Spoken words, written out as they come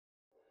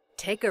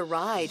Take a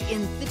ride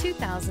in the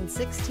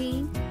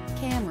 2016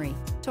 Camry.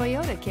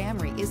 Toyota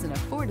Camry is an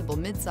affordable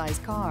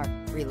midsize car,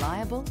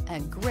 reliable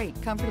and great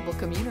comfortable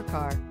commuter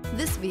car.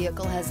 This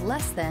vehicle has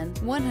less than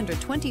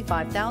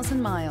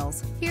 125,000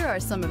 miles. Here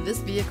are some of this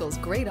vehicle's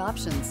great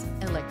options: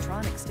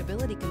 electronic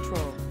stability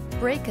control,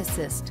 brake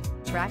assist,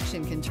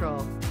 traction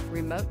control,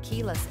 remote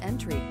keyless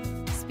entry,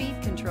 speed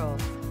control,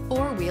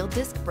 four-wheel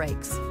disc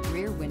brakes,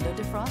 rear window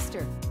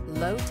defroster,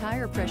 low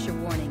tire pressure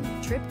warning,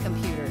 trip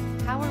computer,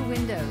 power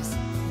windows.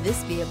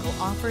 This vehicle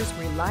offers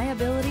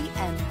reliability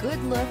and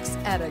good looks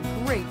at a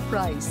great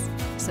price.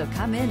 So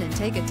come in and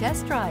take a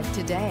test drive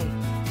today.